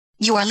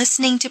You are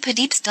listening to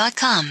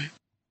padeeps.com.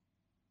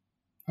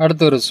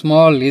 அடுத்து ஒரு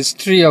small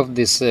history of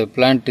this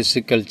plant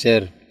tissue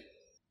culture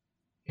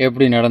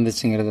எப்படி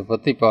நடந்துச்சுங்கிறத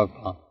பற்றி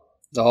பார்க்கலாம்.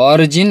 The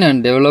origin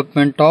and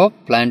development of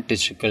plant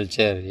tissue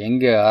culture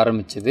எங்கே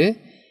ஆரம்பிச்சது,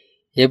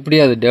 எப்படி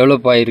அது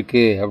டெவலப்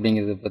ஆகிருக்கு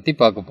அப்படிங்கிறத பற்றி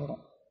பார்க்க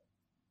போகிறோம்.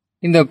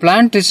 இந்த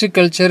பிளான்ட் டிஷ்யூ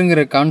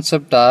கல்ச்சருங்கிற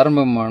கான்செப்ட்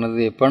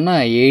ஆரம்பமானது எப்போன்னா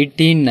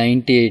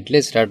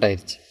 1898 ஸ்டார்ட்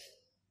ஆயிடுச்சு.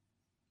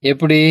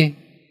 எப்படி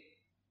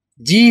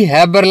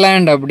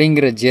ஹேபர்லாண்ட்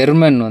அப்படிங்கிற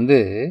ஜெர்மன்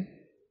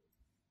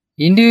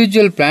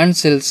இண்டிவிஜுவல் பிளான்ட்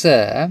செல்ஸை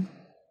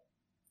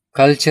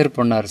கல்ச்சர்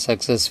பண்ணார்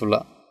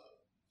சக்ஸஸ்ஃபுல்லாக.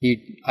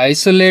 It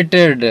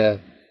isolated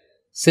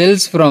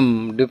cells from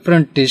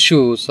different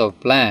tissues of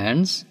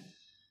plants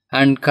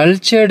and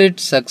cultured it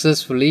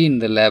successfully in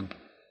the lab.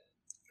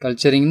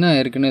 கல்ச்சரிங்னா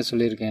ஏற்கனவே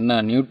சொல்லியிருக்கேன், என்ன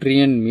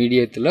நியூட்ரியன்ட்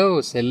மீடியத்தில்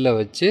செல்லை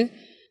வச்சு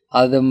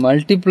அதை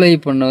மல்டிப்ளை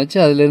பண்ண வச்சு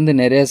அதிலேருந்து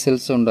நிறையா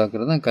செல்ஸ்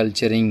உண்டாக்குறது தான்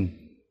கல்ச்சரிங்.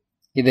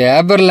 இது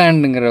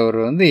ஹேபர்லாண்டுங்கிறவர்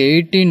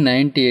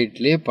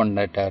 1898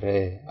 பண்ணிட்டார்.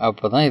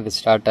 அப்போ தான் இது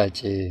ஸ்டார்ட்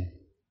ஆச்சு.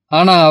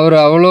 ஆனால் அவர்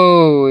அவ்வளோ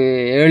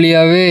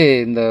ஏர்லியாகவே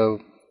இந்த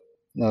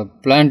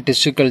பிளான்ட்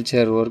டிஷ்யூ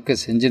கல்ச்சர் ஒர்க்கை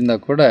செஞ்சுருந்தா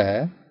கூட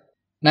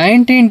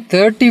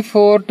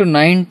 1934 to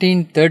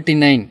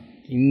 1939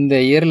 இந்த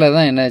இயரில்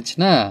தான்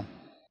என்னாச்சுன்னா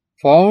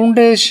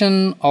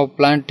foundation of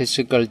plant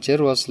tissue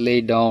culture was Leh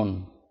down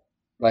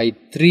by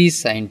 3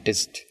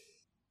 scientists.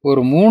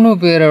 ஒரு 3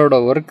 பேரோட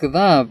ஒர்க்கு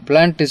தான்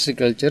பிளான்ட் டிஷ்யூ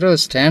கல்ச்சரை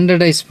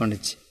ஸ்டாண்டர்டைஸ்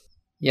பண்ணிச்சு.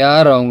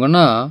 யார்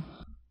அவங்கன்னா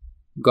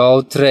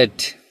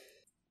கௌத்ரெட்,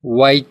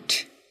 ஒயிட்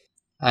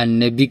அண்ட்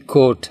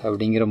நெபிகோட்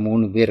அப்படிங்கிற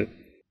 3 பேர்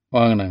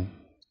வாங்கினாங்க.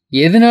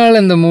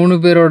 எதனால் இந்த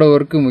 3 பேரோட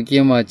ஒர்க்கு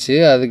முக்கியமாச்சு,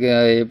 அதுக்கு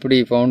எப்படி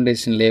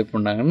ஃபவுண்டேஷன் லே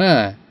பண்ணாங்கன்னா,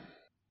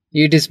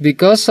 it is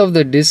because of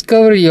the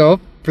Discovery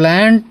of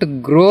plant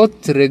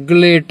growth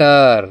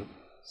regulator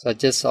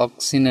such S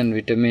auxin and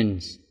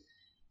vitamins.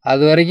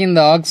 அது வரைக்கும்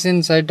இந்த ஆக்சின்,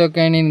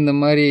 சைட்டோகைனின் இந்த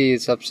மாதிரி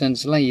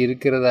சப்ஸ்டன்ஸ்லாம்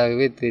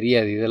இருக்கிறதாகவே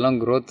தெரியாது. இதெல்லாம்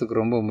க்ரோத்துக்கு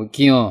ரொம்ப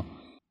முக்கியம்,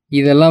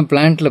 இதெல்லாம்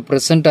பிளான்ட்டில்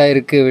ப்ரெசண்ட்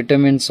ஆகிருக்கு,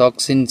 விட்டமின்ஸ்,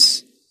 ஆக்சின்ஸ்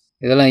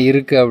இதெல்லாம்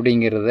இருக்குது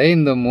அப்படிங்கிறத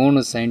இந்த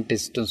 3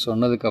 சயின்டிஸ்ட்டும்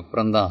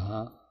சொன்னதுக்கப்புறம் தான்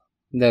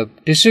இந்த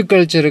டிஷ்யூ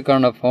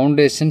கல்ச்சருக்கான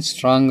ஃபவுண்டேஷன்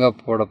ஸ்ட்ராங்காக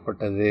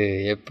போடப்பட்டது.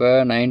 எப்போ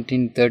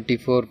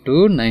 1934 to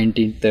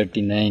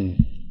 1939.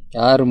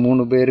 யார்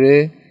 3 பேர்?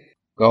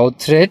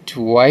 கௌத்ரெட்,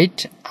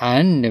 ஒயிட்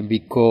அண்ட்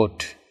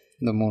நெபிகோட்,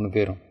 இந்த 3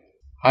 பேரும்.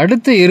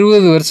 அடுத்த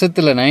 20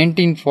 வருஷத்தில்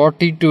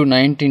 1940 to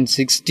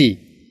 1960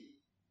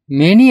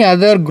 many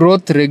other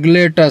growth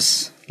regulators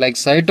like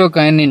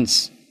cytokinins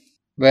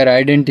were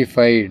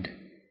identified,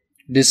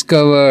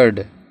 discovered.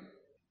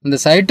 இந்த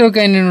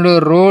சைட்டோகைனினோட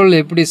ரோல்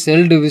எப்படி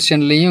செல்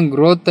டிவிஷன்லேயும்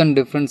க்ரோத் அண்ட்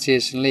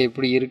டிஃப்ரென்சியேஷனில்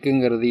எப்படி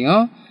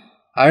இருக்குங்கிறதையும்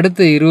அடுத்த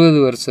 20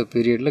 வருஷ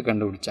பீரியடில்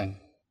கண்டுபிடிச்சாங்க.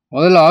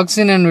 முதல்ல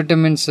ஆக்சின் அண்ட்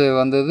விட்டமின்ஸ்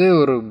வந்தது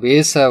ஒரு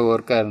பேஸாக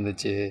ஒர்க்காக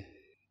இருந்துச்சு.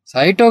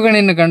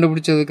 சைட்டோகைனினை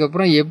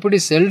கண்டுபிடிச்சதுக்கப்புறம் எப்படி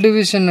செல்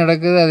டிவிஷன்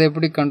நடக்குது, அது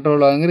எப்படி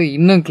கண்ட்ரோல் ஆகுங்கிறது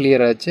இன்னும்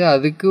கிளியர் ஆச்சு.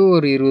 அதுக்கு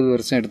ஒரு 20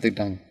 வருஷம்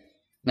எடுத்துக்கிட்டாங்க,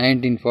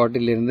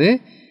 1940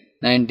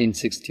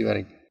 1960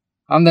 வரைக்கும்.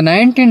 அந்த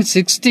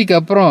 1960க்கு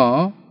அப்புறம்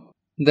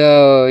இந்த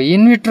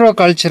இன்விட்ரோ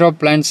கல்ச்சர் ஆஃப்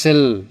பிளான்ட்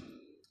செல்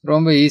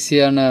ரொம்ப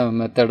ஈஸியான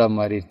மெத்தடாக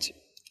மாறிடுச்சு.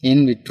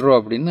 இன்விட்ரோ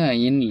அப்படின்னா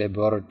இன்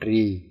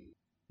லெபார்ட்ரி,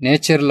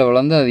 நேச்சரில்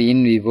வளர்ந்து அது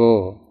இன்விவோ,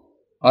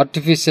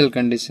 ஆர்டிஃபிஷியல்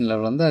கண்டிஷனில்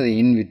வளர்ந்து அது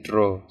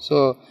இன்விட்ரோ. ஸோ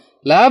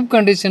லேப்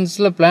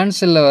கண்டிஷன்ஸில் பிளான்ட்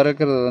செல்லில்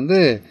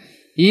வளர்க்குறது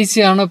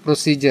ஈஸியான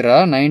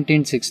ப்ரொசீஜராக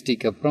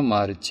 1960க்கு அப்புறம்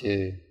மாறிச்சு.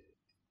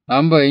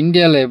 நம்ம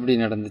இந்தியாவில் எப்படி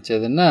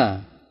நடந்துச்சதுன்னா,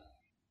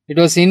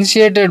 it was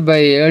initiated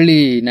by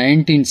early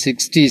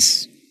 1960s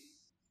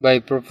by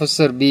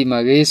Professor B.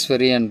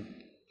 Maheshwari and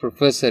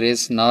Professor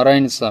S.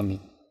 Narayanasamy,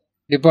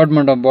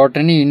 Department of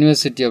Botany,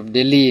 University of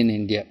Delhi in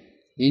India.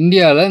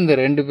 இந்தியாவில் இந்த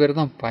 2 பேர்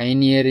தான்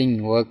பைனியரிங்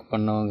ஒர்க்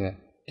பண்ணவங்க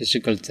டிஷ்யூ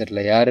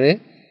கல்ச்சரில். யார்?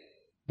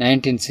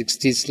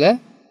 1960s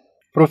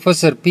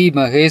professor B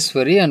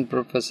Maheswari and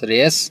professor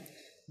S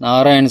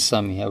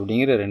Narayanasamy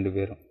அப்படிங்கிற 2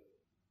 பேரும்.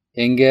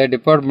 எங்கள்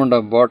department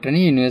of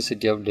botany,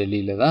 university of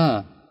டெல்லியில் தான்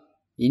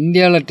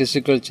இந்தியாவில்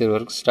டிஷ்யூ கல்ச்சர்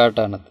ஒர்க்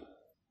ஸ்டார்ட் ஆனது.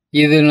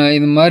 இது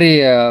மாதிரி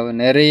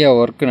நிறைய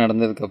ஒர்க்கு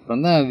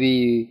நடந்ததுக்கப்புறம் தான் we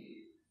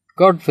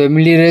got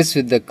familiarise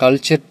with the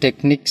culture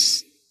techniques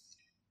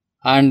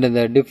and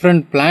the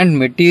different plant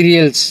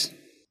materials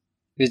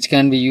which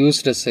can be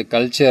used as a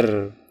culture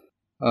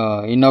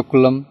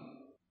இனோக்குலம்.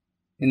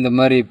 இந்த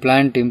மாதிரி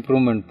பிளான்ட்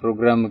இம்ப்ரூவ்மெண்ட்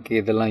ப்ரோக்ராமுக்கு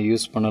இதெல்லாம்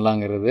யூஸ்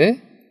பண்ணலாங்கிறது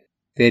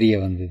தெரிய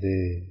வந்தது.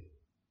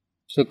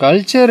 So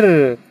culture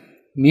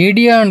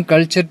media and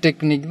culture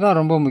technique தான்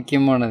ரொம்ப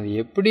முக்கியமானது.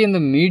 எப்படி இந்த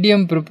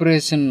மீடியம்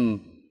ப்ரிப்பரேஷன்,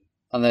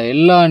 அந்த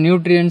எல்லா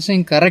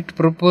நியூட்ரியன்ஸையும் கரெக்ட்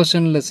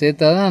ப்ரொப்போர்ஷனில்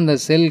சேர்த்தா தான் அந்த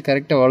செல்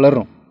கரெக்டாக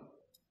வளரும்.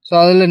 ஸோ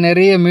அதில்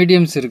நிறைய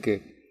மீடியம்ஸ்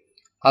இருக்குது,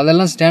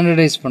 அதெல்லாம்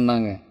ஸ்டாண்டர்டைஸ்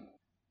பண்ணாங்க.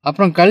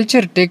 அப்புறம்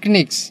கல்ச்சர்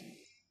டெக்னிக்ஸ்,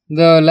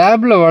 இந்த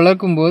லேபில்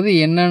வளர்க்கும்போது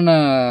என்னென்ன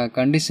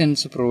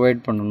கண்டிஷன்ஸ்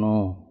ப்ரொவைட்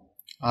பண்ணணும்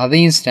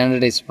அதையும்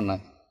ஸ்டாண்டர்டைஸ்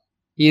பண்ணாங்க.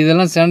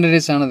 இதெல்லாம்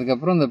ஸ்டாண்டர்டைஸ்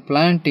ஆனதுக்கப்புறம் இந்த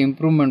பிளான்ட்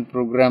இம்ப்ரூவ்மெண்ட்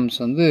ப்ரோக்ராம்ஸ்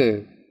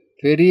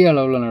பெரிய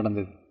அளவில்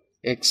நடந்தது.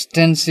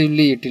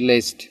 Extensively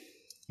utilised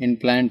in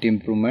plant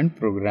improvement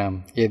program.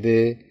 எது?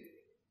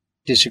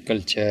 Tissue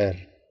culture.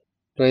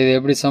 ஸோ இதை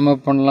எப்படி சம்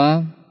அப்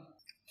பண்ணலாம்?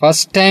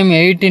 First time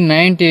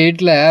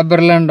 1898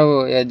 Haberlandt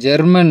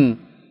German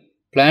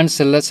plans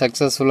எல்லாம்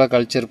சக்ஸஸ்ஃபுல்லாக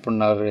கல்ச்சர்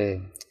பண்ணார்.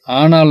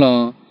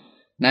 ஆனாலும்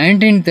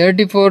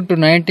 1934 to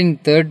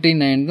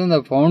 1939 தான் இந்த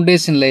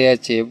ஃபவுண்டேஷன்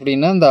லேயாச்சு.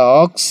 எப்படின்னா இந்த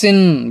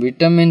ஆக்சின்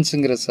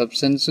விட்டமின்ஸுங்கிற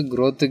சப்ஸ்டன்ஸு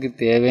க்ரோத்துக்கு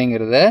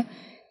தேவைங்கிறத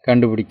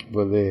கண்டுபிடிக்கும்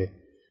போது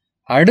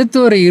அடுத்து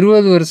ஒரு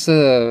 20 வருஷ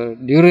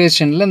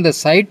டியூரேஷனில் இந்த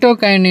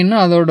சைட்டோகைனின்னு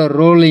அதோட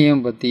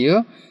ரோலையும்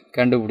பற்றியும்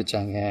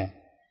கண்டுபிடிச்சாங்க.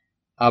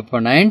 அப்போ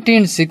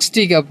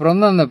 1960க்கு அப்புறம்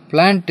தான் அந்த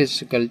பிளான்ட்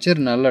டிஷ்யூ கல்ச்சர்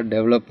நல்லா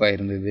டெவலப்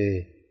ஆகிருந்தது.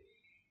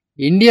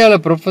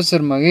 இந்தியாவில்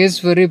ப்ரொஃபஸர்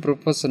மகேஸ்வரி,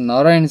 ப்ரொஃபஸர்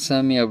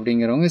நாராயணசாமி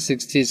அப்படிங்கிறவங்க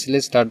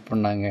 60ஸ்லேயே ஸ்டார்ட்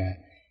பண்ணாங்க.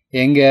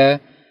 எங்கள்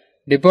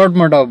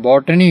department of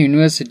botany,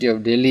 university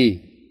of Delhi,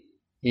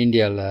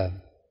 இந்தியாவில்.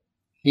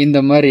 இந்த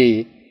மாதிரி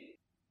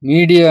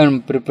media and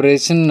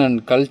preparation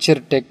and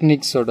culture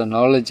டெக்னிக்ஸோட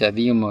knowledge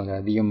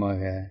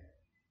அதிகமாக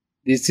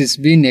this is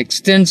been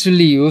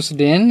extensively used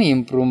in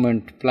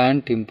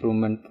plant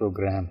improvement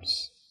programs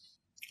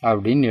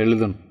அப்படின்னு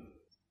எழுதணும்.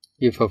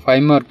 If a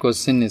 5-mark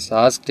question is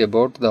asked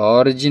about the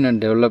origin and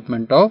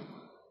development of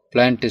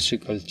plant tissue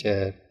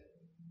culture,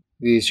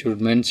 we should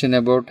mention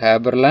about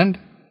Haberlandt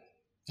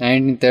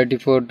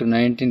 1934 to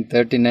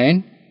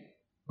 1939,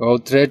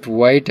 Gauthret,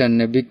 White and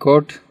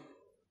Nobecourt,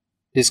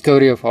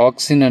 discovery of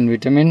auxins and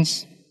vitamins,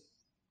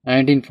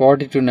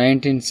 1940 to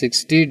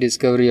 1960,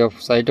 discovery of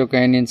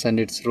cytokinins and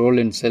its role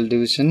in cell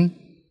division.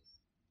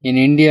 In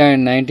India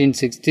in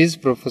 1960s,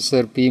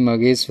 Professor P.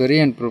 Maheshwari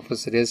and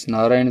Professor S.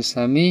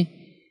 Narayanasamy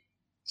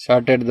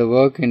started the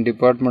work in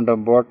Department of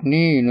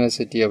Botany,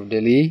 University of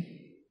Delhi.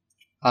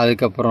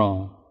 அதுக்கப்புறம்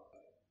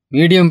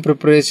medium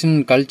preparation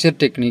culture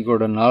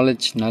டெக்னிக்கோட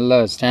knowledge நல்லா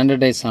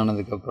standardise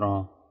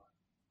ஆனதுக்கப்புறம்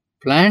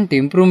plant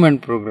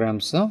improvement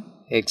ப்ரோக்ராம்ஸும்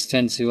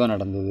எக்ஸ்டென்சிவாக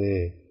நடந்தது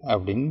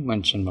அப்படின்னு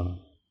mention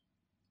பண்ணணும்.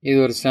 இது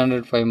ஒரு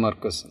standard 5-mark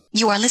question.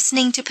 You are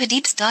listening to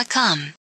padeeps.com.